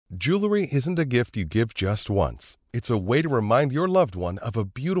Jewelry isn't a gift you give just once. It's a way to remind your loved one of a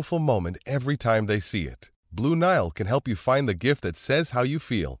beautiful moment every time they see it. Blue Nile can help you find the gift that says how you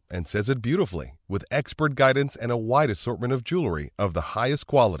feel and says it beautifully, with expert guidance and a wide assortment of jewelry of the highest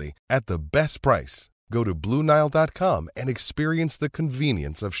quality at the best price. Go to BlueNile.com and experience the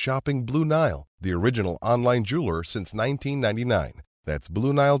convenience of shopping Blue Nile, the original online jeweler since 1999. That's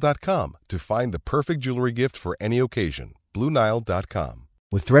BlueNile.com to find the perfect jewelry gift for any occasion. BlueNile.com.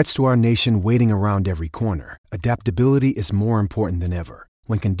 With threats to our nation waiting around every corner, adaptability is more important than ever.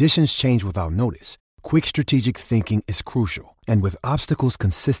 When conditions change without notice, quick strategic thinking is crucial. And with obstacles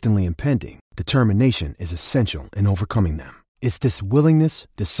consistently impending, determination is essential in overcoming them. It's this willingness,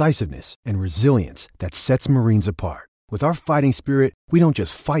 decisiveness, and resilience that sets Marines apart. With our fighting spirit, we don't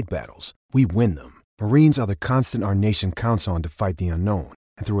just fight battles, we win them. Marines are the constant our nation counts on to fight the unknown.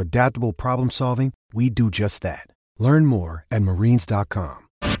 And through adaptable problem solving, we do just that. Learn more at Marines.com.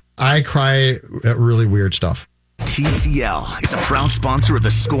 I cry at really weird stuff. TCL is a proud sponsor of the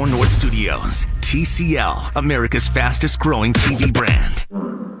Score North Studios. TCL, America's fastest growing TV brand.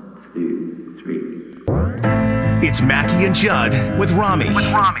 1, 2, 3. It's Mackie and Judd with Rami.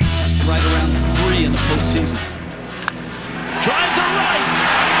 Right around 3 in the postseason. Drive to right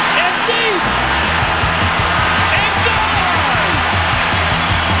and deep and gone.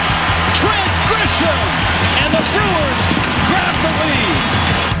 Trent Grisham and the Brewers grab the lead.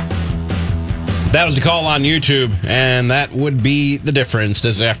 That was the call on YouTube, and that would be the difference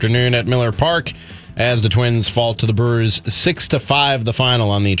this afternoon at Miller Park as the Twins fall to the Brewers 6-5, the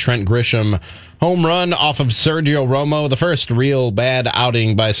final on the Trent Grisham home run off of Sergio Romo. The first real bad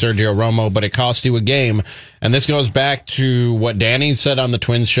outing by Sergio Romo, but it cost you a game. And this goes back to what Danny said on the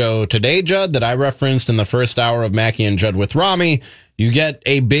Twins show today, Judd, that I referenced in the first hour of Mackie and Judd with Rami. You get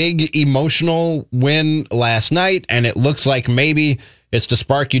a big emotional win last night, and it looks like maybe it's the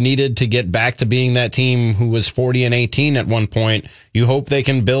spark you needed to get back to being that team who was 40-18 at one point. You hope they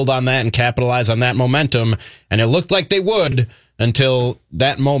can build on that and capitalize on that momentum. And it looked like they would until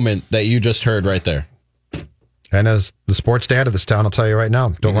that moment that you just heard right there. And as the sports dad of this town, I'll tell you right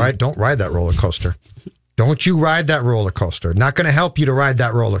now, don't ride that roller coaster. Don't you ride that roller coaster. Not going to help you to ride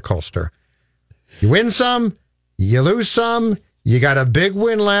that roller coaster. You win some, you lose some. You got a big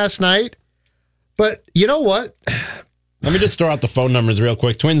win last night. But you know what? Let me just throw out the phone numbers real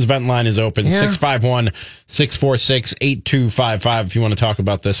quick. Twins vent line is open, 651-646-8255 if you want to talk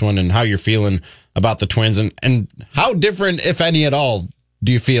about this one and how you're feeling about the Twins and how different, if any at all,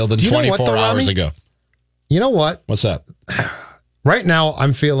 do you feel than 24 hours ago? You know what? What's that? Right now,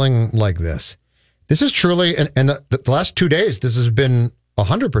 I'm feeling like this. This is truly, and the last 2 days, this has been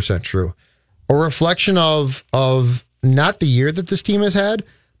 100% true, a reflection of not the year that this team has had,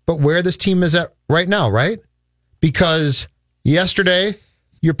 but where this team is at right now, right? Because yesterday,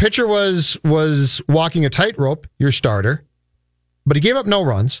 your pitcher was walking a tightrope, your starter, but he gave up no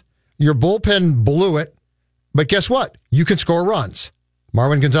runs. Your bullpen blew it, but guess what? You can score runs.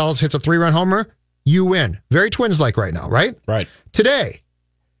 Marwin Gonzalez hits a 3-run homer, you win. Very Twins-like right now, right? Right. Today,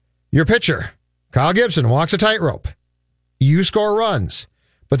 your pitcher, Kyle Gibson, walks a tightrope. You score runs.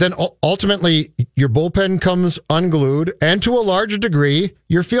 But then ultimately, your bullpen comes unglued, and to a larger degree,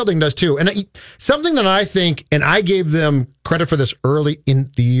 your fielding does too. And something that I think, and I gave them credit for this early in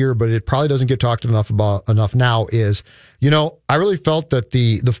the year, but it probably doesn't get talked enough now, is, I really felt that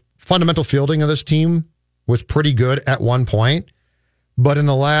the fundamental fielding of this team was pretty good at one point. But in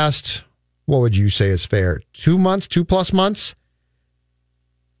the last, what would you say is fair, 2 months, 2+ months,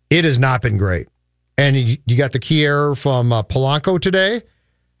 it has not been great. And you got the key error from Polanco today.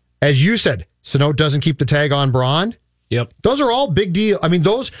 As you said, Sano doesn't keep the tag on Braun. Yep. Those are all big deal. I mean,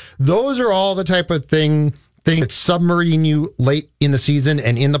 those are all the type of thing that submarine you late in the season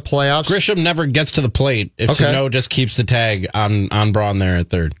and in the playoffs. Grisham never gets to the plate if Sano just keeps the tag on Braun there at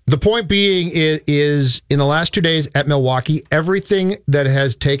third. The point being is in the last 2 days at Milwaukee, everything that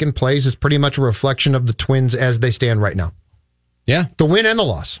has taken place is pretty much a reflection of the Twins as they stand right now. Yeah. The win and the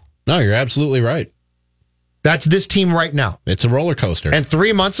loss. No, you're absolutely right. That's this team right now. It's a roller coaster. And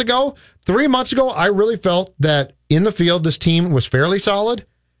 3 months ago, I really felt that in the field, this team was fairly solid.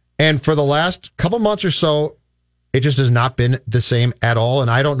 And for the last couple months or so, it just has not been the same at all. And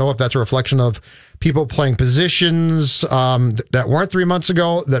I don't know if that's a reflection of people playing positions that weren't 3 months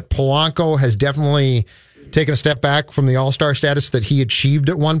ago, that Polanco has definitely taken a step back from the all-star status that he achieved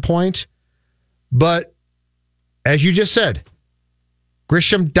at one point. But as you just said,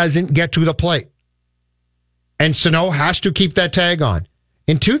 Grisham doesn't get to the plate. And Sano has to keep that tag on.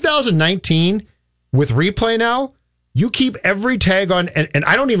 In 2019, with replay now, you keep every tag on, and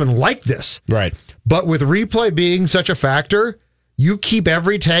I don't even like this. Right. But with replay being such a factor, you keep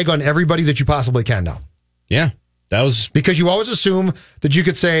every tag on everybody that you possibly can now. Yeah. That was because you always assume that you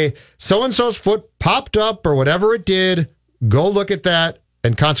could say so-and-so's foot popped up or whatever it did. Go look at that.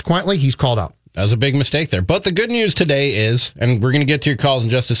 And consequently, he's called out. That was a big mistake there. But the good news today is, and we're going to get to your calls in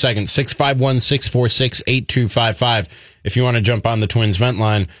just a second, 651-646-8255. If you want to jump on the Twins vent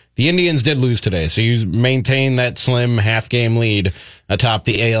line, the Indians did lose today. So you maintain that slim half-game lead atop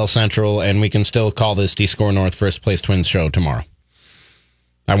the AL Central, and we can still call this the Score North First Place Twins show tomorrow.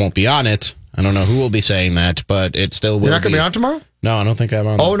 I won't be on it. I don't know who will be saying that, but it still will be. You're not going to be on tomorrow? No, I don't think I'm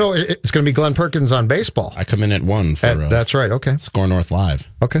on. Oh, no, it's going to be Glenn Perkins on baseball. I come in at 1 for... that's right, okay. Score North Live.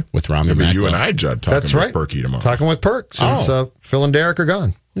 Okay. With Rami It'll be Macklin. you and I, Judd, talking that's with right. Perky tomorrow. Talking with Perk since Phil and Derek are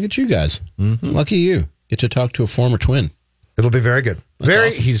gone. Look at you guys. Mm-hmm. Lucky you. Get to talk to a former Twin. It'll be very good.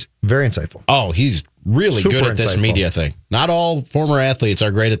 Awesome. He's very insightful. Oh, he's really Super good at this insightful. media thing. Not all former athletes are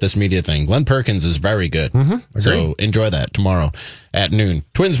great at this media thing. Glenn Perkins is very good. Mm-hmm. So enjoy that tomorrow at noon.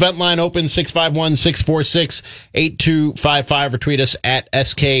 Twins vent line open 651-646-8255 or tweet us at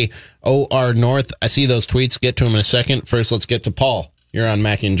SKOR North. I see those tweets. Get to them in a second. First, let's get to Paul. You're on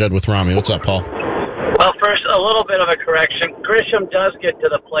Mackie and Judd with Rami. What's up, Paul? Well, first, a little bit of a correction. Grisham does get to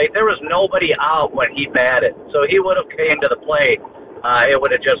the plate. There was nobody out when he batted, so he would have came to the plate. It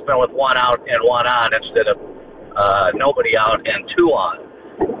would have just been with 1 out and 1 on instead of nobody out and 2 on.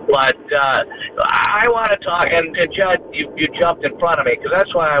 But I want to talk, and Judd, you jumped in front of me because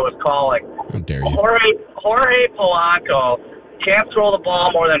that's why I was calling. How dare you? Jorge Polanco can't throw the ball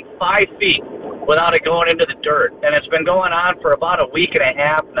more than 5 feet without it going into the dirt, and it's been going on for about a week and a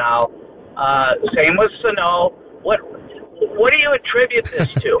half now. Same with Sano. What do you attribute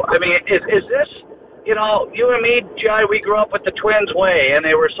this to? I mean, is this, you know, you and me, Judd, we grew up with the Twins way, and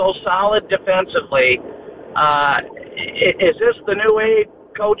they were so solid defensively. Is this the new age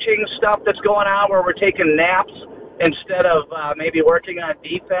coaching stuff that's going on where we're taking naps instead of maybe working on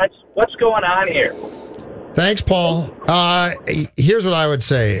defense? What's going on here? Thanks, Paul. Here's what I would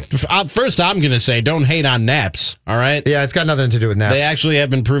say. First, I'm going to say don't hate on naps, all right? Yeah, it's got nothing to do with naps. They actually have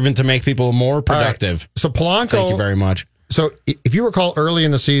been proven to make people more productive. Right. So Polanco... Thank you very much. So if you recall early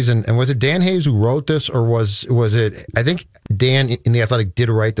in the season, and was it Dan Hayes who wrote this, or was it... I think Dan in The Athletic did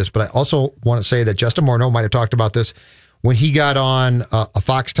write this, but I also want to say that Justin Morneau might have talked about this when he got on a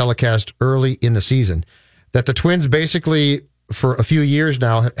Fox telecast early in the season, that the Twins basically... for a few years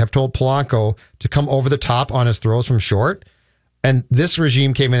now, have told Polanco to come over the top on his throws from short. And this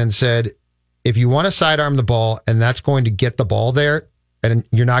regime came in and said, if you want to sidearm the ball and that's going to get the ball there and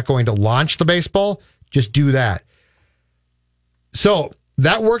you're not going to launch the baseball, just do that. So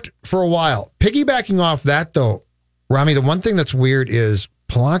that worked for a while. Piggybacking off that, though, Rami, the one thing that's weird is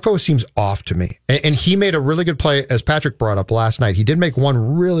Polanco seems off to me. And he made a really good play, as Patrick brought up last night. He did make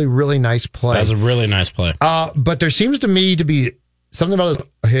one really, really nice play. That was a really nice play. But there seems to me to be something about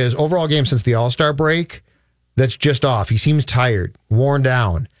his overall game since the All-Star break that's just off. He seems tired, worn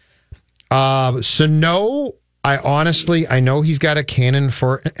down. Sano, I know he's got a cannon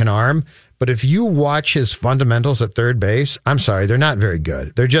for an arm, but if you watch his fundamentals at third base, I'm sorry, they're not very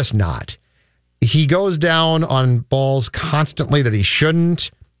good. They're just not. He goes down on balls constantly that he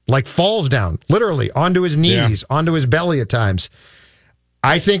shouldn't, like falls down, literally, onto his knees, onto his belly at times.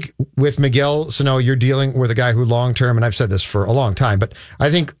 I think with Miguel Sano, you're dealing with a guy who long-term, and I've said this for a long time, but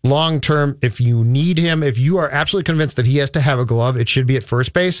I think long-term, if you need him, if you are absolutely convinced that he has to have a glove, it should be at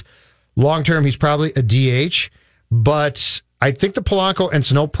first base. Long-term, he's probably a DH, but I think the Polanco and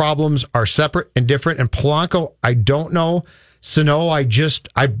Sano problems are separate and different, and Polanco, I don't know. Sano,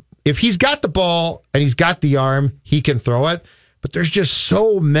 if he's got the ball and he's got the arm, he can throw it. But there's just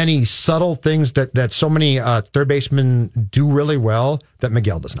so many subtle things that so many third basemen do really well that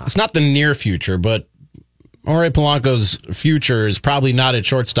Miguel does not. It's not the near future, but Jorge Polanco's future is probably not at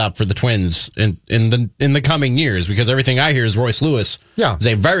shortstop for the Twins in the coming years, because everything I hear is Royce Lewis is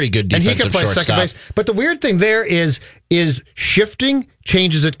a very good defensive shortstop. And he can play second base. But the weird thing there is shifting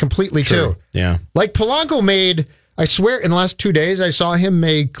changes it completely too. Yeah. Like Polanco made... I swear in the last 2 days, I saw him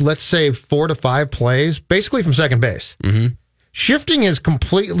make, let's say, 4 to 5 plays, basically from second base. Mm-hmm. Shifting has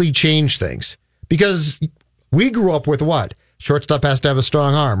completely changed things because we grew up with what? Shortstop has to have a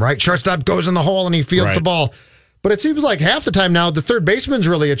strong arm, right? Shortstop goes in the hole and he fields the ball. But it seems like half the time now, the third baseman's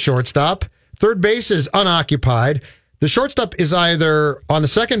really at shortstop. Third base is unoccupied. The shortstop is either on the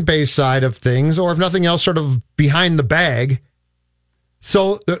second base side of things or, if nothing else, sort of behind the bag.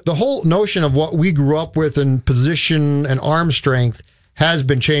 So the whole notion of what we grew up with in position and arm strength has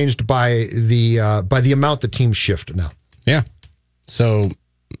been changed by the amount the teams shift now. Yeah. So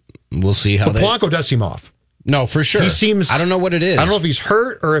we'll see how Polanco does seem off. No, for sure. He seems. I don't know what it is. I don't know if he's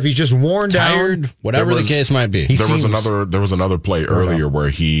hurt or if he's just worn tired, down. Whatever the case might be. There was another play earlier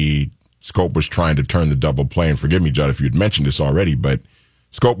where Scope was trying to turn the double play, and forgive me, Judd, if you'd mentioned this already, but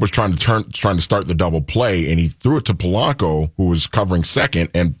Scope was trying to start the double play, and he threw it to Polanco, who was covering second,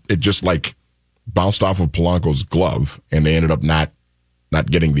 and it just like bounced off of Polanco's glove, and they ended up not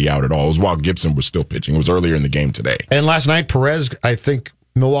getting the out at all. It was while Gibson was still pitching. It was earlier in the game today. And last night, Perez, I think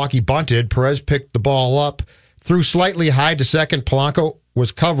Milwaukee bunted. Perez picked the ball up, threw slightly high to second. Polanco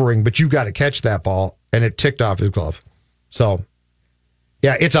was covering, but you got to catch that ball, and it ticked off his glove. So,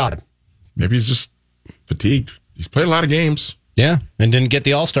 yeah, it's odd. Maybe he's just fatigued. He's played a lot of games. Yeah, and didn't get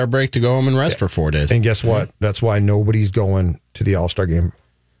the All-Star break to go home and rest for 4 days. And guess what? That's why nobody's going to the All-Star game.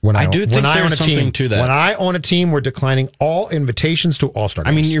 I do think there's something to that. When I own a team, we're declining all invitations to All-Star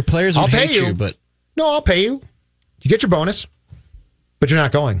games. I mean, your players would hate you, but... No, I'll pay you. You get your bonus, but you're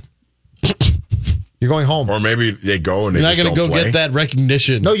not going. You're going home. Or maybe they go and you're not going to go get that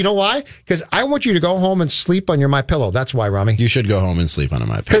recognition. No, you know why? Because I want you to go home and sleep on your MyPillow. That's why, Rami. You should go home and sleep on a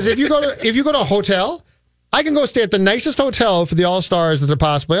MyPillow. Because if you go to a hotel, I can go stay at the nicest hotel for the All-Stars that there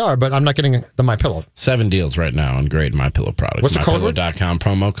possibly are, but I'm not getting the MyPillow. 7 deals right now on great MyPillow products. What's the code word? MyPillow.com,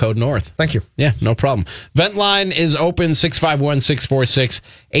 promo code North. Thank you. Yeah, no problem. Vent line is open,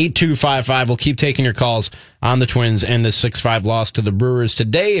 651-646-8255. We'll keep taking your calls on the Twins and the 6-5 loss to the Brewers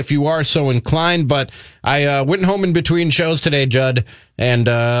today, if you are so inclined. But I went home in between shows today, Judd, and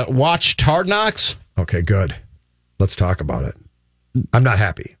watched Hard Knocks. Okay, good. Let's talk about it. I'm not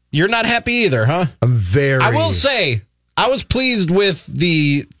happy. You're not happy either, huh? I'm very... I will say, I was pleased with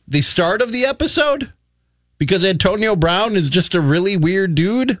the start of the episode because Antonio Brown is just a really weird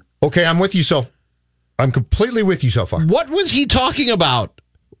dude. Okay, I'm with you I'm completely with you so far. What was he talking about?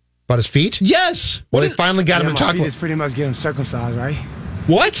 About his feet? Yes. Well, they finally got him to talk about... My feet is pretty much getting circumcised, right?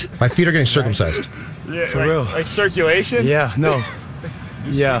 What? My feet are getting circumcised. Yeah, for real. Like circulation? Yeah, no.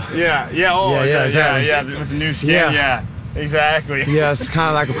 Yeah. Yeah, with the new skin, yeah. Exactly. Yeah, it's kind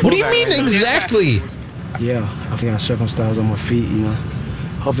of like a pullback. What do you mean exactly? Yeah, I think I circumcised on my feet,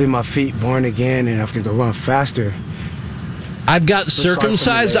 Hopefully my feet born again and I can go run faster. I've got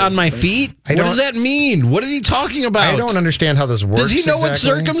circumcised on my feet? What does that mean? What is he talking about? I don't understand how this works. Does he know what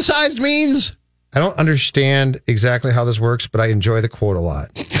circumcised means? I don't understand exactly how this works, but I enjoy the quote a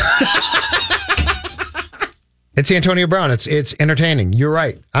lot. It's Antonio Brown. It's entertaining. You're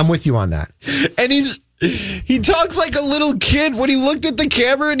right. I'm with you on that. And he talks like a little kid when he looked at the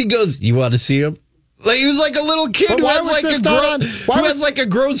camera and he goes, "You want to see him?" Like he was like a little kid who has like a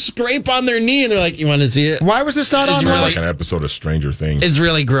gross scrape on their knee, and they're like, "You want to see it?" Why was this not on? Like an episode of Stranger Things. It's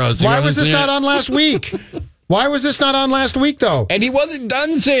really gross. Why was this not on last week? Why was this not on last week, though? And he wasn't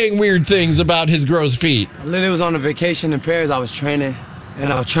done saying weird things about his gross feet. I literally was on a vacation in Paris. I was training,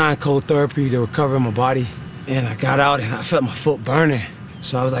 and I was trying cold therapy to recover my body. And I got out, and I felt my foot burning.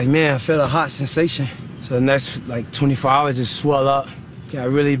 So I was like, man, I felt a hot sensation. So the next, 24 hours, it swelled up. Got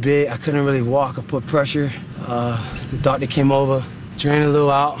really big. I couldn't really walk. I put pressure. The doctor came over, drained a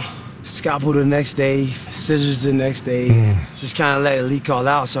little out, scalpel the next day, scissors the next day. Just kind of let it leak all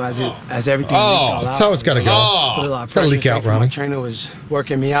out. So as everything leaked all out. That's how it's got to go. It's got to leak out, Rami. My trainer was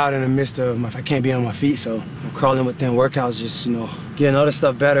working me out in the midst of I can't be on my feet, so I'm crawling within workouts, just getting other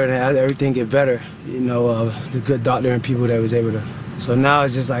stuff better and everything get better. The good doctor and people that was able to. So now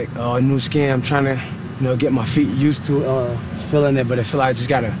it's just like a new skin. I'm trying to get my feet used to feeling it, but I feel like I just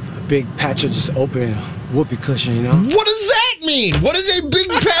got a big patch of just open whoopee cushion, What does that mean? What is a big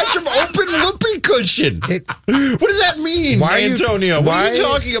patch of open whoopee cushion? What does that mean, Antonio? What are you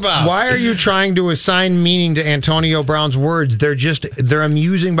talking about? Why are you trying to assign meaning to Antonio Brown's words? They're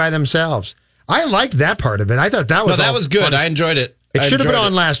amusing by themselves. I liked that part of it. I thought that was that was good. Funny. I enjoyed it. It should have been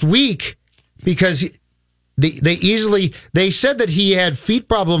on last week because they said that he had feet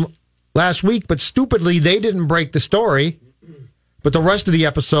problem last week, but stupidly they didn't break the story. But the rest of the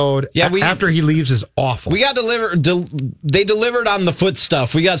episode, after he leaves, is awful. We got they delivered on the foot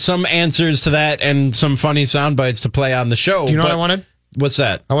stuff. We got some answers to that and some funny sound bites to play on the show. Do you know what I wanted? What's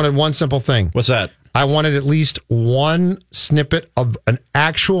that? I wanted one simple thing. What's that? I wanted at least one snippet of an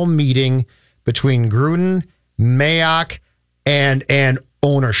actual meeting between Gruden, Mayock, and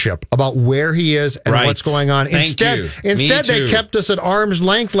ownership about where he is and what's going on. Instead, they kept us at arm's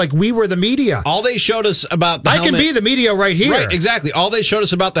length like we were the media. All they showed us about the helmet... I can be the media right here. Right, exactly. All they showed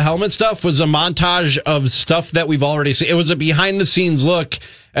us about the helmet stuff was a montage of stuff that we've already seen. It was a behind-the-scenes look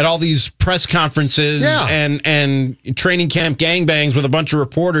at all these press conferences and training camp gangbangs with a bunch of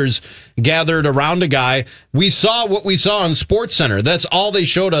reporters gathered around a guy. We saw what we saw on SportsCenter. That's all they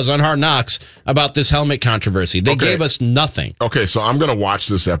showed us on Hard Knocks about this helmet controversy. They gave us nothing. Okay, so I'm going to watch watch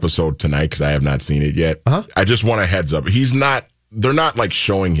this episode tonight because I have not seen it yet. I just want a heads up. They're not like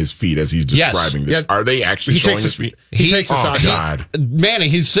showing his feet as he's describing this. Are they actually showing his feet? He takes his socks off. God. Manny,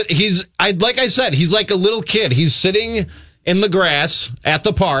 like I said, he's like a little kid. He's sitting in the grass at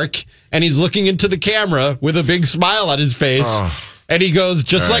the park, and he's looking into the camera with a big smile on his face. And he goes,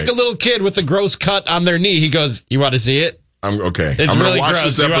 just like a little kid with a gross cut on their knee, he goes, "You want to see it?" I'm okay. It's I'm going really to watch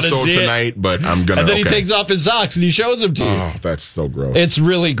gross. this episode tonight, but I'm going to. And then he takes off his socks and he shows them to you. Oh, that's so gross. It's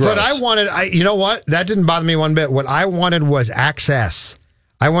really gross. But you know what? That didn't bother me one bit. What I wanted was access.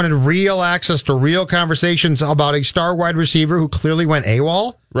 I wanted real access to real conversations about a star wide receiver who clearly went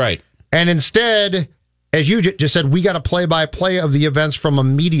AWOL. Right. And instead, as you just said, we got a play-by-play of the events from a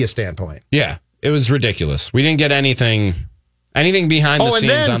media standpoint. Yeah, it was ridiculous. We didn't get anything behind the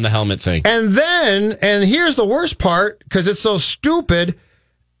scenes on the helmet thing. And here's the worst part, because it's so stupid,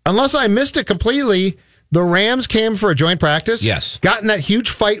 unless I missed it completely, the Rams came for a joint practice. Yes. Got in that huge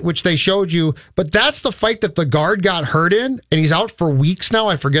fight, which they showed you, but that's the fight that the guard got hurt in, and he's out for weeks now.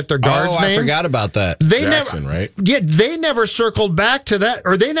 I forget their guard's name. I forgot about that. Jackson, right? Yeah, they never circled back to that,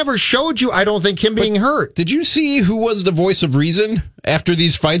 or they never showed you, I don't think, him being hurt. Did you see who was the voice of reason after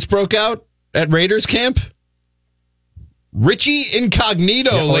these fights broke out at Raiders camp? Richie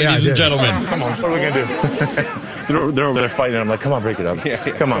Incognito, ladies and gentlemen. Come on, what are we going to do? They're over there fighting. I'm like, come on, break it up.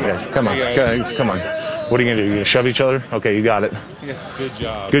 Come on, guys. Come on. Come on. What are you going to do? You going to shove each other? Okay, you got it. Good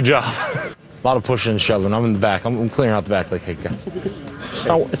job. Good job. A lot of pushing and shoving. I'm in the back. I'm clearing out the back like, hey, God.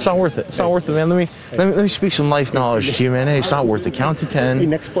 It's not worth it. It's not worth it, man. Let me speak some life knowledge to you, man. Hey, it's not worth it. Count to 10. Hey,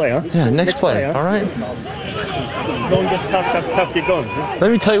 next play, huh? Yeah, next play. All right? Don't get tough, get going.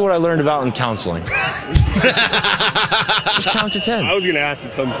 Let me tell you what I learned about in counseling. Just count to 10. I was going to ask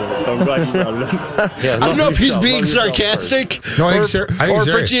at some point, so I'm glad you brought it up. I don't know if he's being sarcastic or if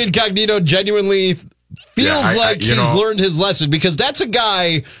Richie Incognito genuinely feels like he's learned his lesson, because that's a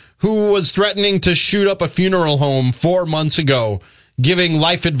guy who was threatening to shoot up a funeral home 4 months ago, giving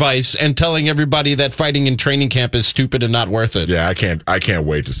life advice and telling everybody that fighting in training camp is stupid and not worth it. Yeah, I can't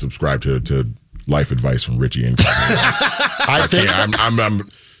wait to subscribe to life advice from Richie Incognito.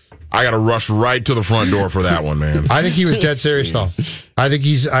 I got to rush right to the front door for that one, man. I think he was dead serious, though. I think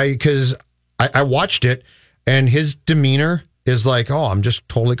because I watched it, and his demeanor is like, oh, I'm just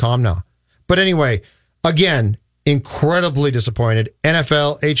totally calm now. But anyway, again, incredibly disappointed.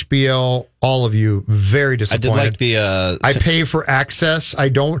 NFL, HBO, all of you, very disappointed. I did like I pay for access. I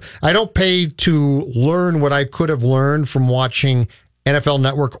don't pay to learn what I could have learned from watching NFL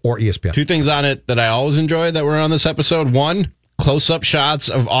Network or ESPN. Two things on it that I always enjoy that were on this episode. One, close-up shots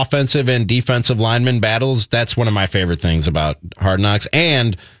of offensive and defensive lineman battles. That's one of my favorite things about Hard Knocks.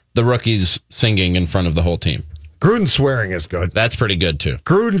 And the rookies singing in front of the whole team. Gruden swearing is good. That's pretty good, too.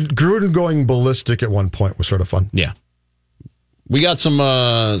 Gruden going ballistic at one point was sort of fun. Yeah. We got some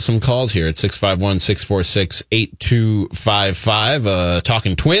calls here at 651-646-8255.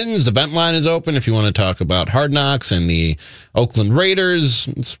 Talking Twins. The vent line is open if you want to talk about Hard Knocks and the Oakland Raiders.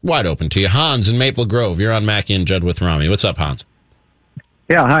 It's wide open to you. Hans in Maple Grove. You're on Mackey and Judd with Rami. What's up, Hans?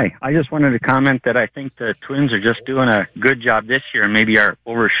 Yeah, hi. I just wanted to comment that I think the Twins are just doing a good job this year and maybe are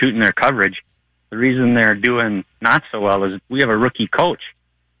overshooting their coverage. The reason they're doing not so well is we have a rookie coach,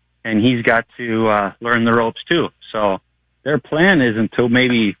 and he's got to learn the ropes too. So their plan isn't to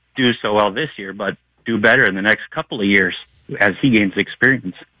maybe do so well this year, but do better in the next couple of years as he gains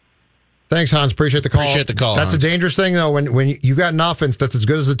experience. Thanks, Hans. Appreciate the call. That's Hans. A dangerous thing, though, when you got an offense that's as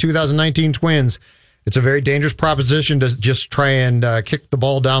good as the 2019 Twins. It's a very dangerous proposition to just try and kick the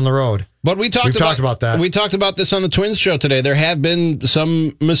ball down the road. But we've talked about that. We talked about this on the Twins show today. There have been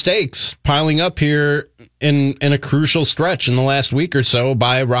some mistakes piling up here in a crucial stretch in the last week or so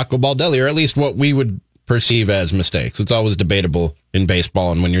by Rocco Baldelli, or at least what we would perceive as mistakes. It's always debatable in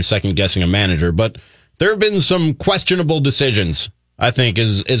baseball and when you're second-guessing a manager. But there have been some questionable decisions, I think,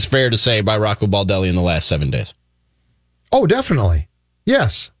 is fair to say, by Rocco Baldelli in the last 7 days. Oh, definitely.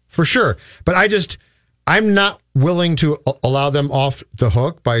 Yes, for sure. But I'm not willing to allow them off the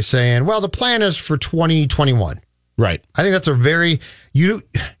hook by saying, well, the plan is for 2021. Right. I think that's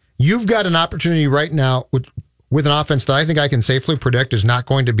you've got an opportunity right now with an offense that I think I can safely predict is not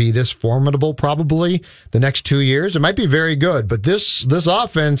going to be this formidable probably the next 2 years. It might be very good, but this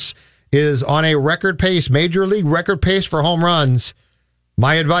offense is on a record pace, major league record pace for home runs.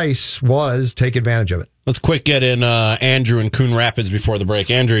 My advice was take advantage of it. Let's quick get in Andrew in Coon Rapids before the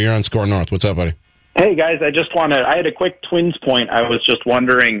break. Andrew, you're on Score North. What's up, buddy? Hey, guys, I had a quick Twins point. I was just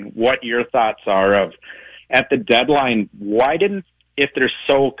wondering what your thoughts are of, at the deadline, if they're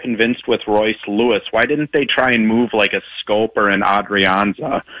so convinced with Royce Lewis, why didn't they try and move like a Scope or an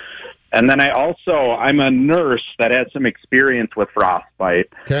Adrianza And then I'm a nurse that had some experience with frostbite.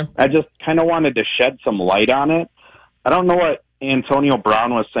 Okay. I just kind of wanted to shed some light on it. I don't know what Antonio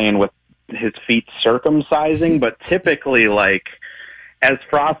Brown was saying with his feet circumcising, but typically, like, as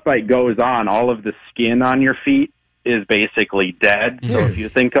frostbite goes on, all of the skin on your feet is basically dead. So if you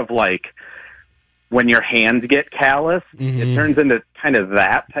think of, like, when your hands get callous, it turns into kind of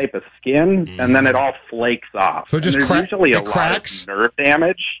that type of skin, and then it all flakes off. So it just there's usually a cracks? lot of nerve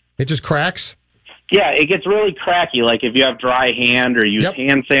damage. It just cracks? Yeah, it gets really cracky, like if you have dry hand or use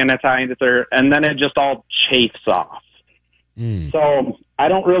hand sanitizer, and then it just all chafes off. So I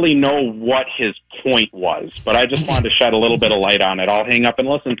don't really know what his point was, but I just wanted to shed a little bit of light on it. I'll hang up and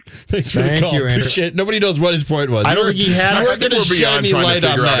listen. Thanks for the call. you, Andrew. Appreciate it. Nobody knows what his point was. I don't think he had. You I weren't think going to we're beyond shed any trying light to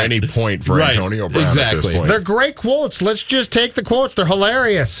figure on out that. any point for Antonio Brown at this point. They're great quotes. Let's just take the quotes. They're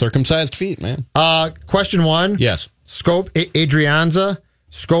hilarious. Circumcised feet, man. Question 1. Yes. Scope Adrianza.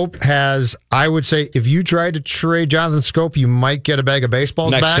 Scope has, I would say, if you tried to trade Jonathan Scope, you might get a bag of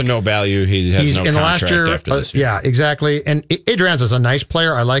baseballs Next back. to no value. He has no in the contract last year, after this year. Yeah, exactly. And Adrianza's a nice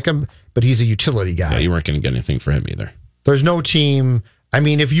player. I like him, but he's a utility guy. Yeah, you weren't going to get anything for him either. There's no team. I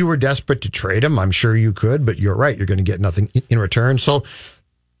mean, if you were desperate to trade him, I'm sure you could, but you're right. You're going to get nothing in return. So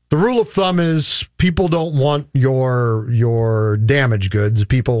the rule of thumb is people don't want your damaged goods.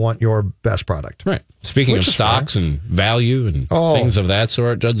 People want your best product. Right. Speaking of stocks and value and things of that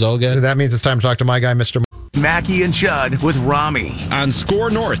sort, Judd Zulgad. That means it's time to talk to my guy, Mr. Mackie and Judd with Rami on Score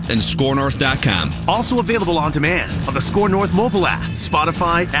North and ScoreNorth.com. Also available on demand on the Score North mobile app,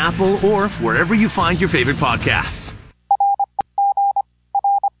 Spotify, Apple, or wherever you find your favorite podcasts.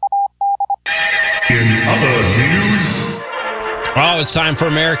 In other news. Oh, it's time for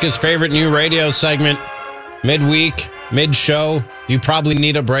America's favorite new radio segment. Midweek, mid-show. You probably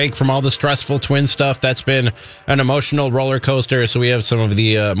need a break from all the stressful Twin stuff. That's been an emotional roller coaster. So we have some of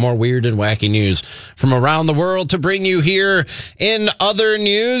the more weird and wacky news from around the world to bring you here in other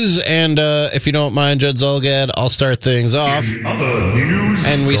news. And if you don't mind, Judd Zulgad, I'll start things off. In other news.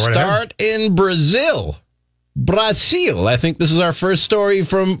 And we start in Brazil. I think this is our first story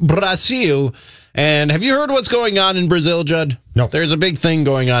from Brazil. And have you heard what's going on in Brazil, Judd? No. There's a big thing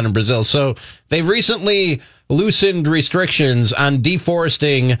going on in Brazil. So they've recently loosened restrictions on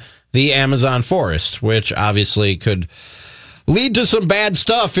deforesting the Amazon forest, which obviously could lead to some bad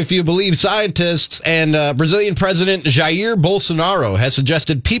stuff if you believe scientists. And Brazilian President Jair Bolsonaro has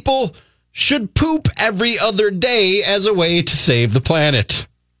suggested people should poop every other day as a way to save the planet.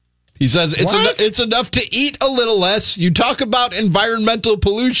 He says it's enough to eat a little less. You talk about environmental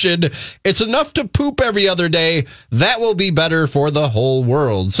pollution. It's enough to poop every other day. That will be better for the whole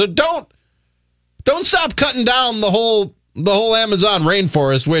world. So don't stop cutting down the whole Amazon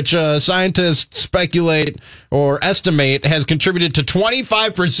rainforest, which scientists speculate or estimate has contributed to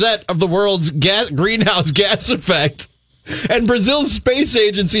 25% of the world's greenhouse gas effect. And Brazil's space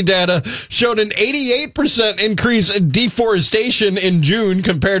agency data showed an 88% increase in deforestation in June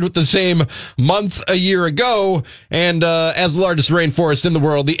compared with the same month a year ago. And as the largest rainforest in the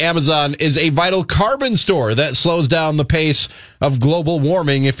world, the Amazon is a vital carbon store that slows down the pace of global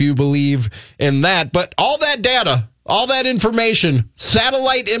warming, if you believe in that. But all that data, all that information,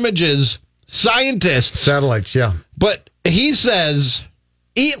 satellite images, scientists. Satellites, yeah. But he says,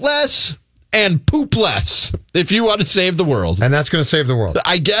 eat less and poop less if you want to save the world. And that's going to save the world.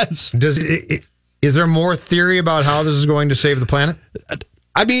 I guess. Is there more theory about how this is going to save the planet?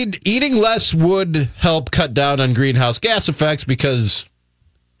 I mean, eating less would help cut down on greenhouse gas effects because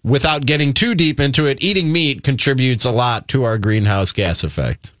without getting too deep into it, eating meat contributes a lot to our greenhouse gas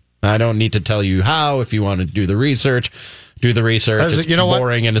effect. I don't need to tell you how. If you want to do the research. It's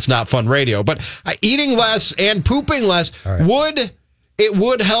boring and it's not fun radio. But eating less and pooping less would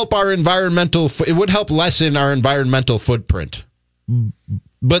help our it would help lessen our environmental footprint.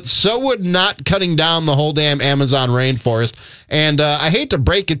 But so would not cutting down the whole damn Amazon rainforest. And I hate to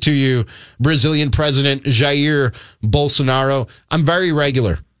break it to you, Brazilian President Jair Bolsonaro, I'm very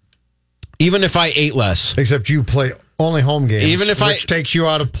regular. Even if I ate less. Except you play only home games, which takes you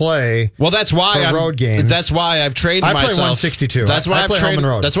out of play. Well, that's why for road games. That's why I've trained myself. I play 162. That's why I've trained.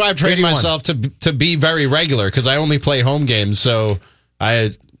 That's why I've trained 81. myself to be very regular because I only play home games. So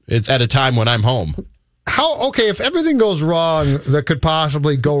it's at a time when I'm home. If everything goes wrong that could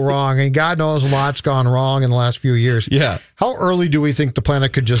possibly go wrong, and God knows a lot's gone wrong in the last few years. Yeah. How early do we think the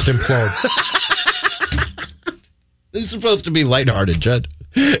planet could just implode? This is supposed to be lighthearted, Judd.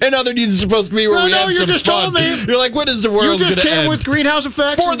 And other news is supposed to be where we have some fun. You just told me. You're like, when is the world going to end? You just came with greenhouse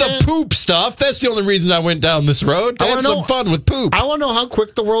effects. For the poop stuff. That's the only reason I went down this road. To have some fun with poop. I want to know how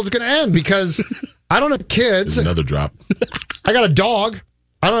quick the world's going to end because I don't have kids. There's another drop. I got a dog.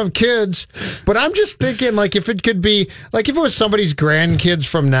 I don't have kids, but I'm just thinking, like, if it could be, like, if it was somebody's grandkids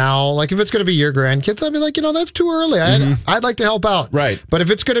from now, like, if it's going to be your grandkids, I'd be like, that's too early. I'd like to help out. Right. But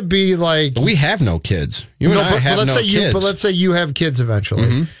if it's going to be like... But we have no kids. You and I have no kids. But let's say you have kids eventually.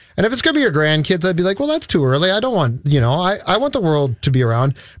 Mm-hmm. And if it's going to be your grandkids, I'd be like, well, that's too early. I don't want, I want the world to be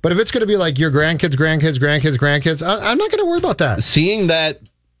around. But if it's going to be like your grandkids, I'm not going to worry about that. Seeing that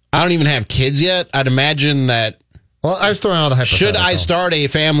I don't even have kids yet, I'd imagine that. Well, I was throwing out a hypothetical. Should I start a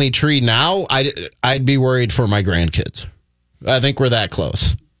family tree now, I'd be worried for my grandkids. I think we're that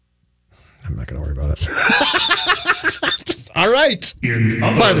close. I'm not going to worry about it. All right.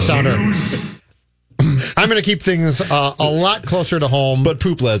 Fire the sounder. I'm going to keep things a lot closer to home. But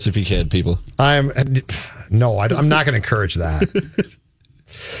poop less if you can, people. I'm not going to encourage that.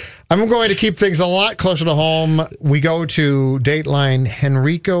 I'm going to keep things a lot closer to home. We go to Dateline,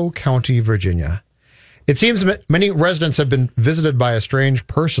 Henrico County, Virginia. It seems many residents have been visited by a strange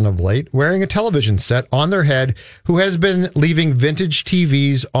person of late, wearing a television set on their head, who has been leaving vintage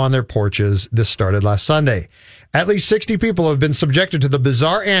TVs on their porches. This started last Sunday. At least 60 people have been subjected to the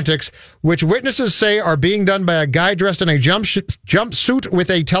bizarre antics, which witnesses say are being done by a guy dressed in a jumpsuit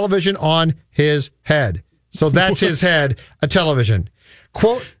with a television on his head. So that's his head, a television.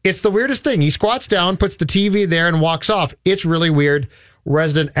 Quote, it's the weirdest thing. He squats down, puts the TV there, and walks off. It's really weird.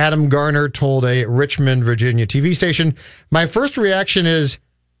 Resident Adam Garner told a Richmond, Virginia TV station, my first reaction is,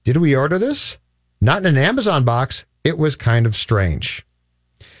 did we order this? Not in an Amazon box. It was kind of strange.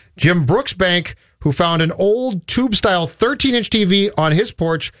 Jim Brooksbank, who found an old tube-style 13-inch TV on his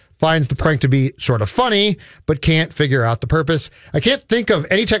porch, finds the prank to be sort of funny, but can't figure out the purpose. I can't think of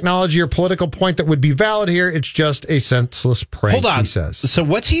any technology or political point that would be valid here. It's just a senseless prank, Hold on. He says. So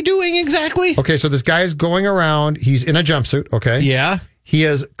what's he doing exactly? Okay, so this guy is going around. He's in a jumpsuit, okay? Yeah. He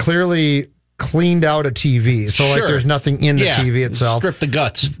has clearly cleaned out a TV. So, like, there's nothing in the TV itself. Strip the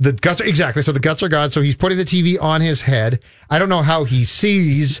guts. The guts, exactly. So the guts are gone. So he's putting the TV on his head. I don't know how he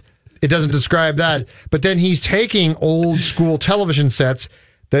sees. It doesn't describe that. But then he's taking old school television sets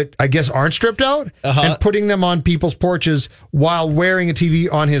that I guess aren't stripped out and putting them on people's porches while wearing a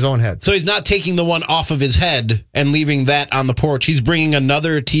TV on his own head. So he's not taking the one off of his head and leaving that on the porch. He's bringing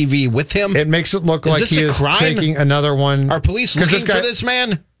another TV with him. It makes it look like he is taking another one. Are police looking for this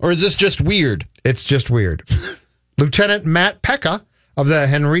man? Or is this just weird? It's just weird. Lieutenant Matt Pekka of the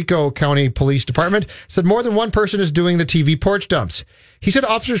Henrico County Police Department said more than one person is doing the TV porch dumps. He said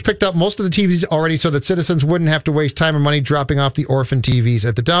officers picked up most of the TVs already so that citizens wouldn't have to waste time and money dropping off the orphan TVs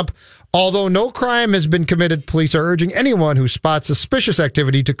at the dump. Although no crime has been committed, police are urging anyone who spots suspicious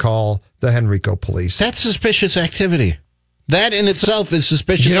activity to call the Henrico Police. That's suspicious activity. That in itself is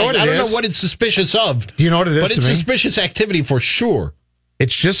suspicious. You know what I don't know what it's suspicious of. Do you know what it is? But it's suspicious activity for sure.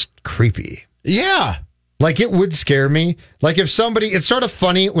 It's just creepy. Yeah. Like, it would scare me. Like, if somebody, it's sort of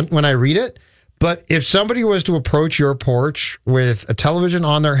funny when I read it, but if somebody was to approach your porch with a television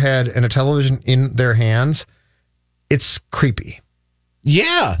on their head and a television in their hands, it's creepy.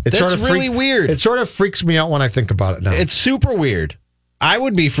 Yeah, that's really weird. It sort of freaks me out when I think about it now. It's super weird. I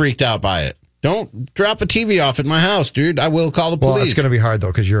would be freaked out by it. Don't drop a TV off at my house, dude. I will call the police. Well, it's going to be hard,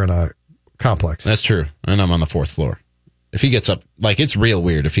 though, because you're in a complex. That's true. And I'm on the 4th floor. If he gets up, like, it's real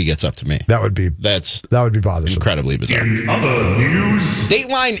weird if he gets up to me. That would be bothersome. Incredibly bizarre. In other news,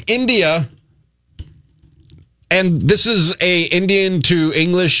 Dateline India, and this is a Indian to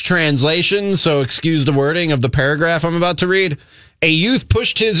English translation, so excuse the wording of the paragraph I'm about to read. A youth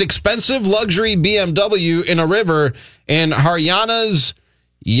pushed his expensive luxury BMW in a river in Haryana's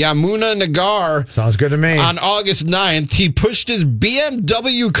Yamuna Nagar. Sounds good to me. On August 9th, he pushed his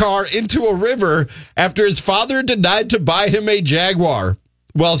BMW car into a river after his father denied to buy him a Jaguar.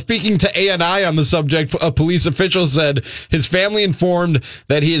 While speaking to ANI on the subject, a police official said his family informed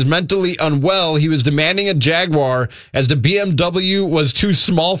that he is mentally unwell. He was demanding a Jaguar as the BMW was too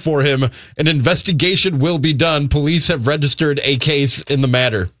small for him. An investigation will be done. Police have registered a case in the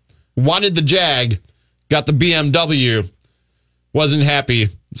matter. Wanted the Jag, got the BMW. Wasn't happy,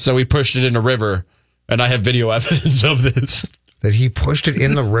 so he pushed it in a river, and I have video evidence of this. That he pushed it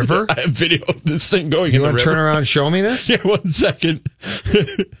in the river? I have video of this thing going in the river. You want to turn around and show me this? Yeah, 1 second.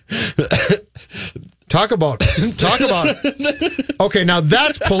 Talk about. Okay, now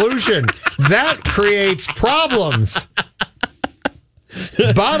that's pollution. That creates problems.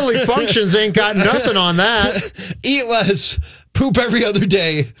 Bodily functions ain't got nothing on that. Eat less, poop every other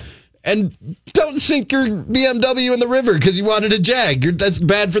day. And don't sink your BMW in the river because you wanted a Jag. That's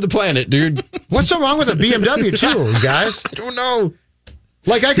bad for the planet, dude. What's so wrong with a BMW, too, guys? I don't know.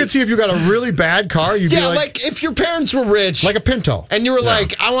 Like, I could see if you got a really bad car, you'd be like if your parents were rich. Like a Pinto. And you were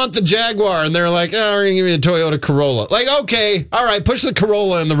like, I want the Jaguar. And they're like, oh, we're going to give me a Toyota Corolla. Like, okay, all right, push the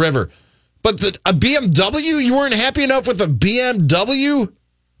Corolla in the river. But a BMW? You weren't happy enough with a BMW?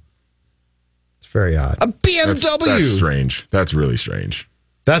 It's very odd. A BMW? That's strange. That's really strange.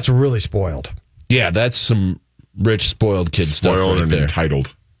 That's really spoiled. Yeah, that's some rich, spoiled kid stuff right and there.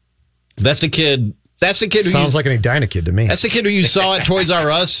 Entitled. That's the kid who sounds like an Edina kid to me. That's the kid who you saw at Toys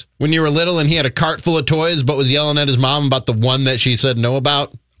R Us when you were little and he had a cart full of toys but was yelling at his mom about the one that she said no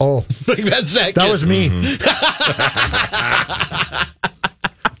about. Oh. Like that's that kid. That was me.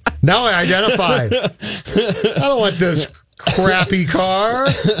 Now I identify. I don't want this crappy car.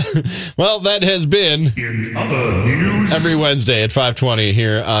 Well, that has been In other news, every Wednesday at 5:20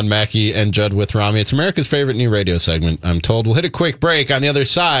 here on Mackey and Judd with Rami. It's America's favorite new radio segment, I'm told. We'll hit a quick break. On the other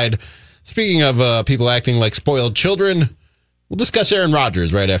side, speaking of people acting like spoiled children, we'll discuss Aaron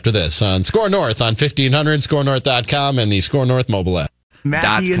Rodgers right after this on Score North on 1500, scorenorth.com, and the Score North mobile app.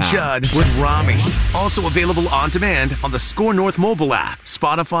 Mackey and Judd with Rami. Also available on demand on the Score North mobile app,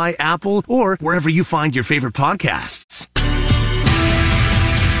 Spotify, Apple, or wherever you find your favorite podcasts.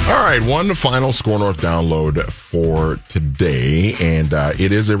 All right, one final Score North download for today, and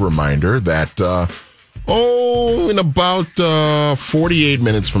it is a reminder that, in about 48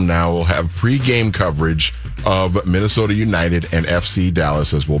 minutes from now, we'll have pregame coverage of Minnesota United and FC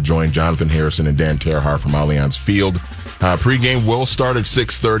Dallas as we'll join Jonathan Harrison and Dan Terhar from Allianz Field. Pregame will start at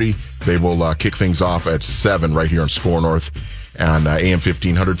 6:30. They will kick things off at 7 right here on Score North on AM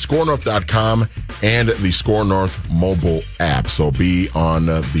 1500, scorenorth.com, and the Score North mobile app. So be on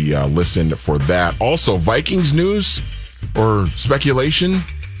the listen for that. Also, Vikings news or speculation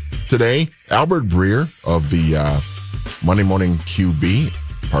today. Albert Breer of the Monday Morning QB,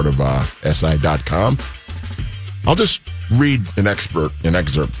 part of SI.com. I'll just read an excerpt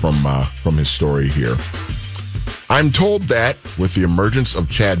from his story here. I'm told that with the emergence of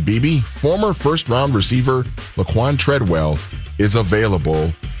Chad Beebe, former first-round receiver Laquan Treadwell is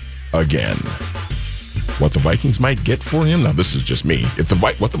available again. What the Vikings might get for him? Now, this is just me.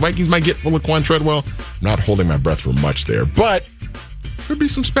 What the Vikings might get for Laquan Treadwell, I'm not holding my breath for much there. But there'd be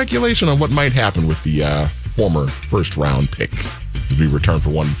some speculation on what might happen with the former first-round pick as we return for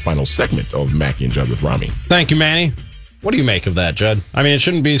one final segment of Mackey and Judd with Rami. Thank you, Manny. What do you make of that, Judd? I mean, it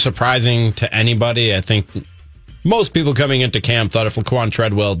shouldn't be surprising to anybody. I think most people coming into camp thought if Laquan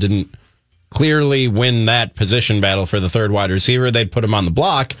Treadwell didn't clearly win that position battle for the third wide receiver, they'd put him on the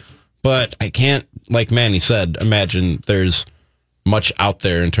block. But I can't, like Manny said, imagine there's much out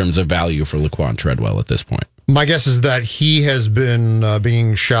there in terms of value for Laquan Treadwell at this point. My guess is that he has been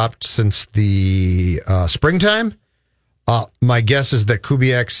being shopped since the springtime. My guess is that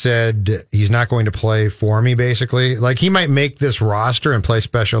Kubiak said he's not going to play for me, basically. Like, he might make this roster and play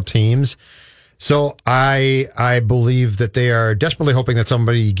special teams. So I believe that they are desperately hoping that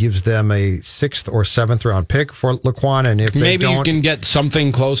somebody gives them a 6th or 7th round pick for Laquan, and if maybe they don't, you can get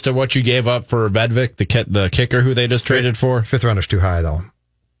something close to what you gave up for Vedvik, the kicker who they just traded for. 5th rounder's too high though,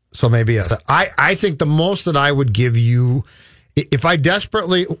 so maybe I think the most that I would give you, if I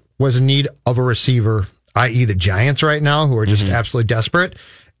desperately was in need of a receiver, i.e. the Giants right now, who are just absolutely desperate,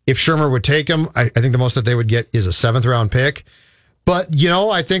 if Shermer would take him, I think the most that they would get is a 7th round pick. But,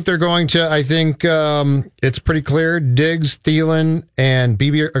 I think they're going to, it's pretty clear Diggs, Thielen, and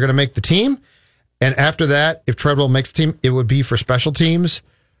Beebe are going to make the team. And after that, if Treadwell makes the team, it would be for special teams.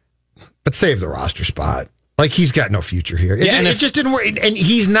 But save the roster spot. Like, he's got no future here. It just didn't work. And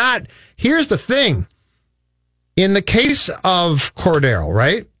he's not. Here's the thing. In the case of Cordell,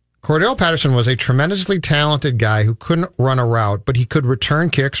 right? Cordell Patterson was a tremendously talented guy who couldn't run a route, but he could return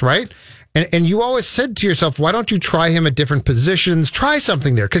kicks, right? And you always said to yourself, why don't you try him at different positions? Try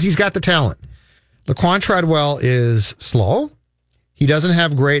something there, because he's got the talent. Laquan Treadwell is slow. He doesn't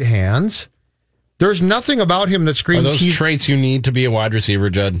have great hands. There's nothing about him that screams... Are those traits you need to be a wide receiver,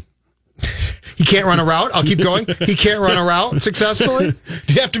 Judd? He can't run a route. I'll keep going. He can't run a route successfully.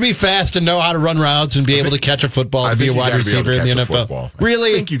 You have to be fast and know how to run routes and be able to catch a football and be a wide receiver in the NFL.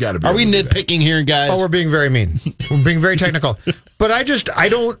 Really? I think you got to be. Are we nitpicking here, guys? Oh, we're being very mean. We're being very technical. But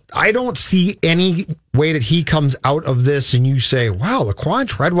I don't see any way that he comes out of this and you say, wow, Laquan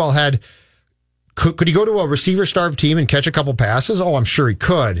Treadwell could he go to a receiver-starved team and catch a couple passes? Oh, I'm sure he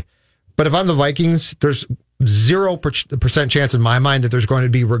could. But if I'm the Vikings, there's 0% chance in my mind that there's going to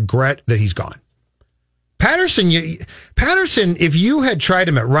be regret that he's gone. Patterson, if you had tried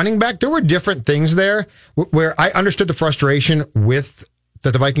him at running back, there were different things there where I understood the frustration that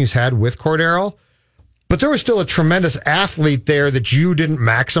the Vikings had with Cordero, but there was still a tremendous athlete there that you didn't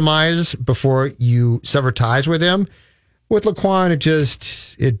maximize before you severed ties with him. with Laquan,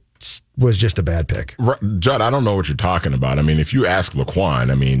 it was just a bad pick. Judd, I don't know what you're talking about. I mean, if you ask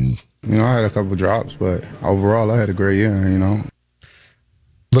Laquan, I mean... I had a couple drops, but overall I had a great year,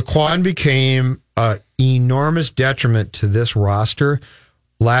 Laquan became an enormous detriment to this roster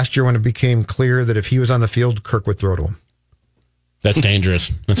last year when it became clear that if he was on the field, Kirk would throw to him. That's dangerous.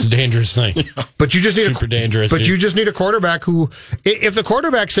 That's a dangerous thing. But you just need super dangerous. But you just need a quarterback who, if the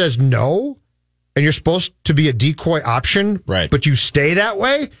quarterback says no, and you're supposed to be a decoy option, right? But you stay that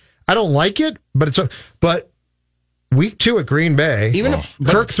way, I don't like it. But week 2 at Green Bay, even if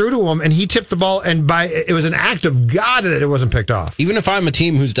Kirk threw to him and he tipped the ball, and it was an act of God that it wasn't picked off. Even if I'm a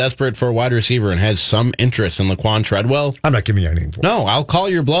team who's desperate for a wide receiver and has some interest in Laquan Treadwell, I'm not giving you anything for it. No, I'll call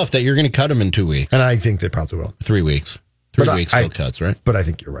your bluff that you're going to cut him in 2 weeks. And I think they probably will. 3 weeks. 3 weeks still cuts, right? But I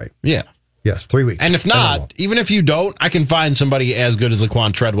think you're right. Yeah. Yes, 3 weeks. And if not, even if you don't, I can find somebody as good as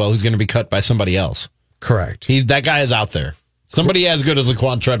Laquan Treadwell who's going to be cut by somebody else. Correct. That guy is out there. Somebody as good as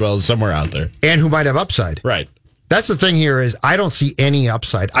Laquan Treadwell is somewhere out there. And who might have upside. Right. That's the thing here is I don't see any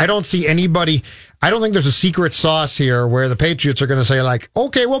upside. I don't see anybody. I don't think there's a secret sauce here where the Patriots are going to say like,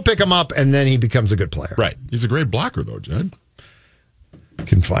 okay, we'll pick him up, and then he becomes a good player. Right. He's a great blocker, though, Judd.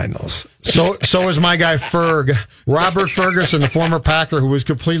 Can find those. So is my guy Ferg. Robert Ferguson, the former Packer who was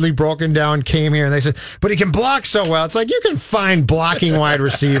completely broken down, came here and they said, but he can block so well. It's like you can find blocking wide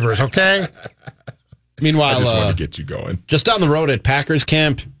receivers, okay? Meanwhile, I just want to get you going. Just down the road at Packers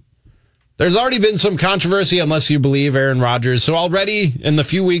camp, there's already been some controversy, unless you believe Aaron Rodgers. So already in the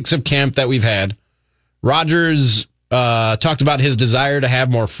few weeks of camp that we've had, Rodgers talked about his desire to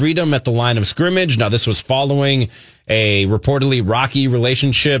have more freedom at the line of scrimmage. Now, this was following a reportedly rocky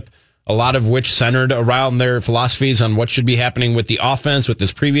relationship, a lot of which centered around their philosophies on what should be happening with the offense with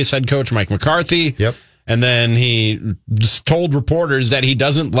his previous head coach, Mike McCarthy. Yep. And then he just told reporters that he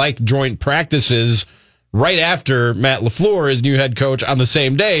doesn't like joint practices. Right after Matt LaFleur, his new head coach, on the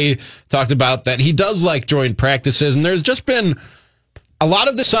same day, talked about that he does like joint practices. And there's just been a lot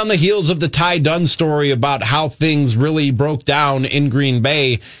of this on the heels of the Ty Dunn story about how things really broke down in Green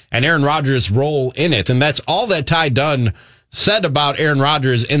Bay and Aaron Rodgers' role in it. And that's all that Ty Dunn said about Aaron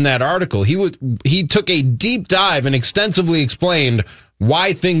Rodgers in that article. He took a deep dive and extensively explained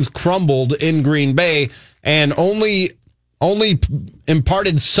why things crumbled in Green Bay and only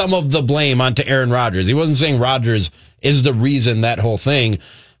imparted some of the blame onto Aaron Rodgers. He wasn't saying Rodgers is the reason that whole thing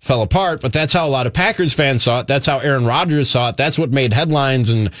fell apart, but that's how a lot of Packers fans saw it. That's how Aaron Rodgers saw it. That's what made headlines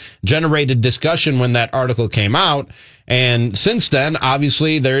and generated discussion when that article came out. And since then,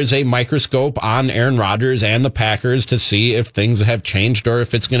 obviously, there's a microscope on Aaron Rodgers and the Packers to see if things have changed or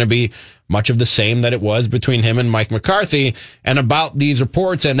if it's going to be much of the same that it was between him and Mike McCarthy. And about these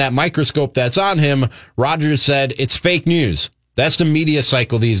reports and that microscope that's on him, Rodgers said it's fake news. That's the media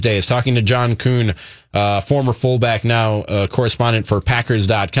cycle these days. Talking to John Kuhn, former fullback, now correspondent for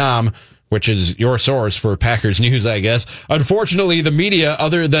Packers.com, which is your source for Packers news, I guess. Unfortunately, the media,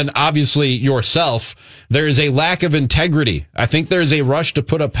 other than obviously yourself, there is a lack of integrity. I think there's a rush to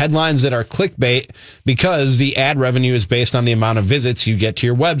put up headlines that are clickbait because the ad revenue is based on the amount of visits you get to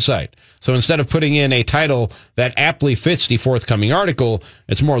your website. So instead of putting in a title that aptly fits the forthcoming article,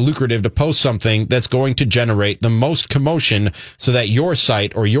 it's more lucrative to post something that's going to generate the most commotion so that your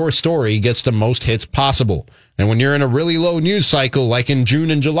site or your story gets the most hits possible. And when you're in a really low news cycle, like in June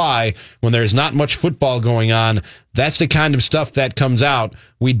and July, when there's not much football going on, that's the kind of stuff that comes out.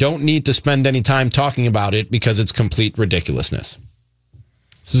 We don't need to spend any time talking about it because it's complete ridiculousness.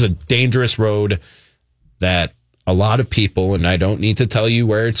 This is a dangerous road that a lot of people, and I don't need to tell you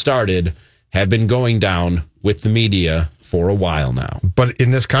where it started, have been going down with the media for a while now. But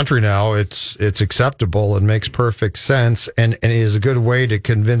in this country now, it's acceptable and makes perfect sense, and it is a good way to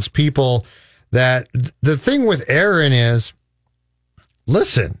convince people that the thing with Aaron is,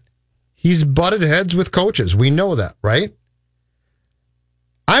 listen, he's butted heads with coaches. We know that, right?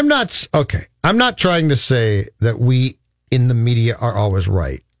 I'm not trying to say that we in the media are always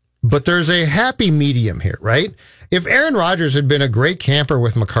right, but there's a happy medium here, right? If Aaron Rodgers had been a great camper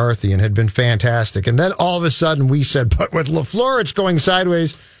with McCarthy and had been fantastic, and then all of a sudden we said, but with LaFleur, it's going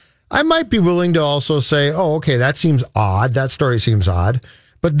sideways, I might be willing to also say, oh, okay, that seems odd. That story seems odd.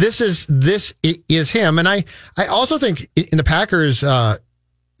 But this is him. And I also think in the Packers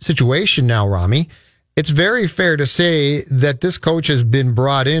situation now, Rami, it's very fair to say that this coach has been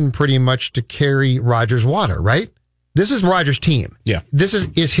brought in pretty much to carry Rodgers' water, right? This is Rodgers' team. Yeah. This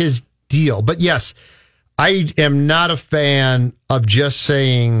is his deal. But yes, I am not a fan of just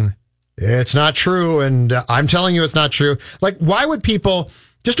saying it's not true and I'm telling you it's not true. Like, why would people,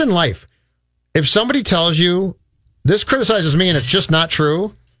 just in life, if somebody tells you this criticizes me and it's just not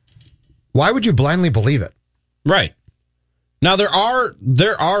true, why would you blindly believe it? Right. Now there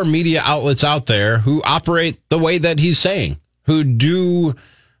are media outlets out there who operate the way that he's saying, who do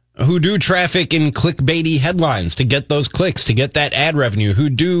traffic in clickbaity headlines to get those clicks, to get that ad revenue, who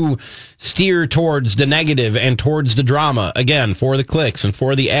do steer towards the negative and towards the drama, again, for the clicks and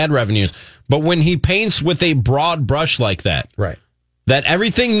for the ad revenues. But when he paints with a broad brush like that, right, that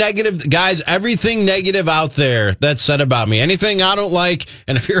everything negative, guys, everything negative out there that's said about me, anything I don't like,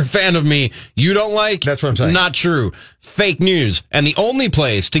 and if you're a fan of me, you don't like, that's what I'm saying. Not true. Fake news. And the only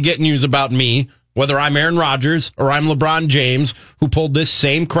place to get news about me, whether I'm Aaron Rodgers or I'm LeBron James, who pulled this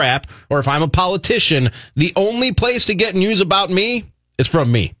same crap, or if I'm a politician, the only place to get news about me is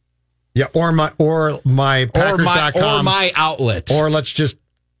from me. Yeah, or my Packers.com. Or my outlet. Or let's just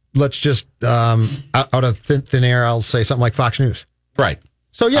out of thin air, I'll say something like Fox News. Right.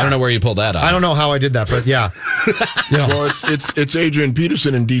 So yeah, I don't know where you pulled that out. I don't know how I did that, but yeah. Well, it's Adrian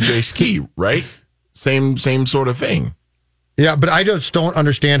Peterson and DJ Ski, right? Same sort of thing. Yeah, but I just don't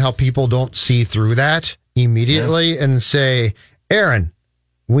understand how people don't see through that immediately and say, Aaron,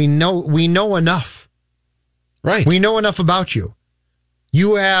 we know enough. Right. We know enough about you.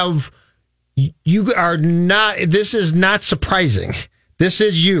 You are not, this is not surprising. This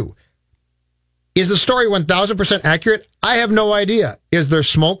is you. Is the story 1,000% accurate? I have no idea. Is there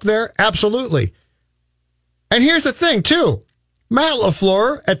smoke there? Absolutely. And here's the thing, too. Matt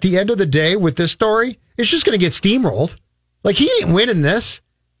LaFleur, at the end of the day with this story, is just going to get steamrolled. Like, he ain't winning this.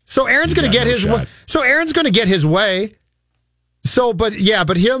 So Aaron's going to get his way. So Aaron's going to get his way. So, but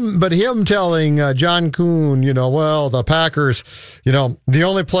him telling John Kuhn, well, the Packers, the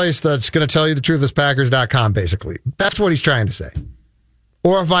only place that's going to tell you the truth is Packers.com, basically. That's what he's trying to say.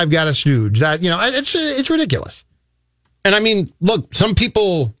 Or if I've got a stooge, that, it's ridiculous. And I mean, look, some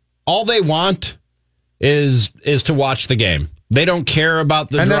people, all they want is to watch the game. They don't care about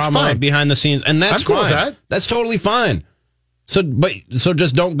the drama behind the scenes, and that's cool fine. with that. That's totally fine. So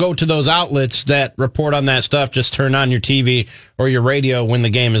just don't go to those outlets that report on that stuff. Just turn on your TV or your radio when the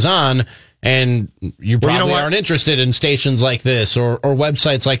game is on, and you probably aren't interested in stations like this or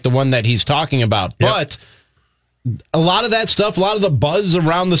websites like the one that he's talking about. Yep. But a lot of that stuff, a lot of the buzz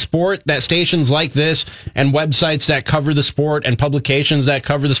around the sport that stations like this and websites that cover the sport and publications that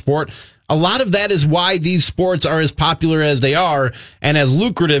cover the sport, a lot of that is why these sports are as popular as they are and as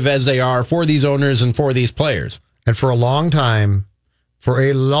lucrative as they are for these owners and for these players. And for a long time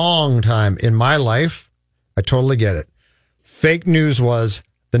in my life, I totally get it. Fake news was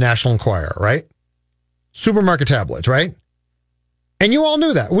the National Enquirer, right? Supermarket tabloids, right? And you all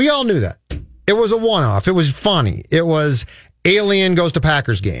knew that. We all knew that. It was a one-off. It was funny. It was alien goes to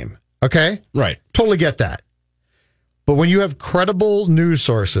Packers game. Okay? Right. Totally get that. But when you have credible news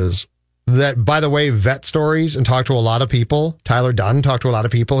sources that, by the way, vet stories and talk to a lot of people, Tyler Dunn talked to a lot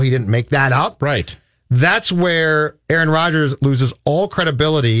of people. He didn't make that up. Right. That's where Aaron Rodgers loses all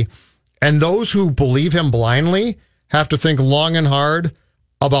credibility, and those who believe him blindly have to think long and hard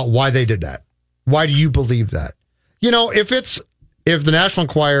about why they did that. Why do you believe that? If the National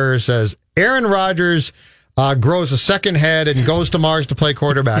Enquirer says Aaron Rodgers grows a second head and goes to Mars to play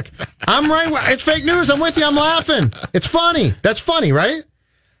quarterback, I'm right. It's fake news. I'm with you. I'm laughing. It's funny. That's funny, right?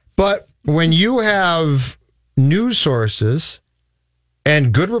 But when you have news sources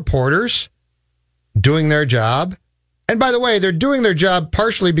and good reporters doing their job, and by the way, they're doing their job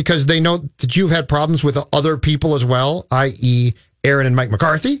partially because they know that you've had problems with other people as well, i.e. Aaron and Mike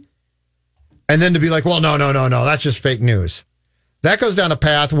McCarthy, and then to be like, well, no, that's just fake news. That goes down a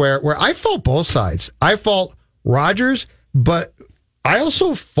path where I fault both sides. I fault Rodgers, but I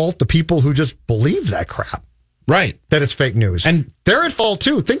also fault the people who just believe that crap. Right. That it's fake news. And they're at fault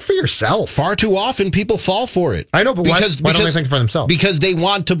too. Think for yourself. Far too often people fall for it. I know, but why don't they think for themselves? Because they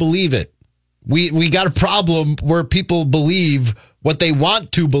want to believe it. We got a problem where people believe what they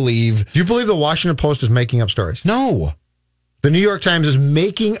want to believe. Do you believe the Washington Post is making up stories? No. The New York Times is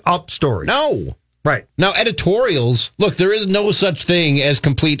making up stories? No. Right. Now, editorials, look, there is no such thing as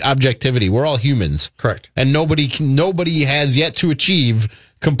complete objectivity. We're all humans. Correct. And nobody has yet to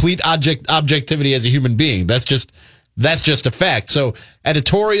achieve complete objectivity as a human being. That's just a fact. So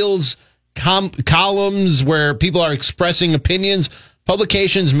editorials, columns where people are expressing opinions,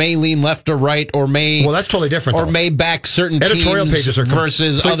 publications may lean left or right, or may that's totally different, or may back certain editorial teams pages are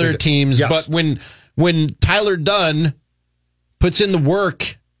versus other teams. Yes. But when Tyler Dunn puts in the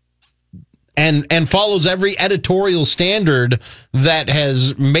work and follows every editorial standard that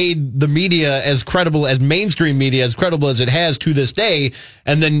has made the media as credible, as mainstream media as credible as it has to this day,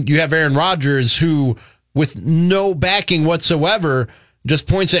 and then you have Aaron Rodgers who, with no backing whatsoever, just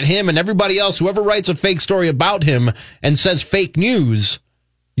points at him and everybody else, whoever writes a fake story about him and says fake news,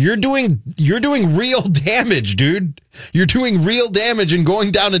 You're doing real damage, dude. You're doing real damage and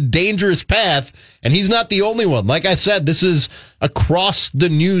going down a dangerous path, and he's not the only one. Like I said, this is across the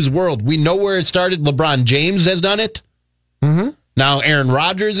news world. We know where it started. LeBron James has done it. Mm-hmm. Now Aaron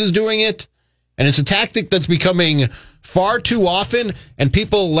Rodgers is doing it, and it's a tactic that's becoming far too often, and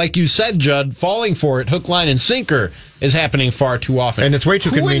people, like you said, Judd, falling for it, hook, line, and sinker, is happening far too often. And it's way too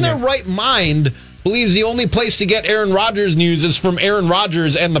convenient. Who in their right mind believes the only place to get Aaron Rodgers news is from Aaron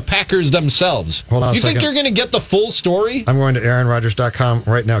Rodgers and the Packers themselves? Hold on a You think second. you're going to get the full story? I'm going to AaronRodgers.com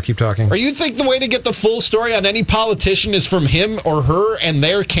right now. Keep talking. Or you think the way to get the full story on any politician is from him or her and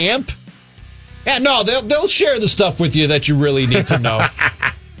their camp? Yeah, no, they'll share the stuff with you that you really need to know.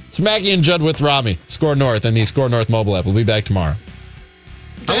 It's Maggie and Judd with Rami. Score North and the Score North mobile app. We'll be back tomorrow.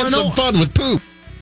 Have some fun with poop.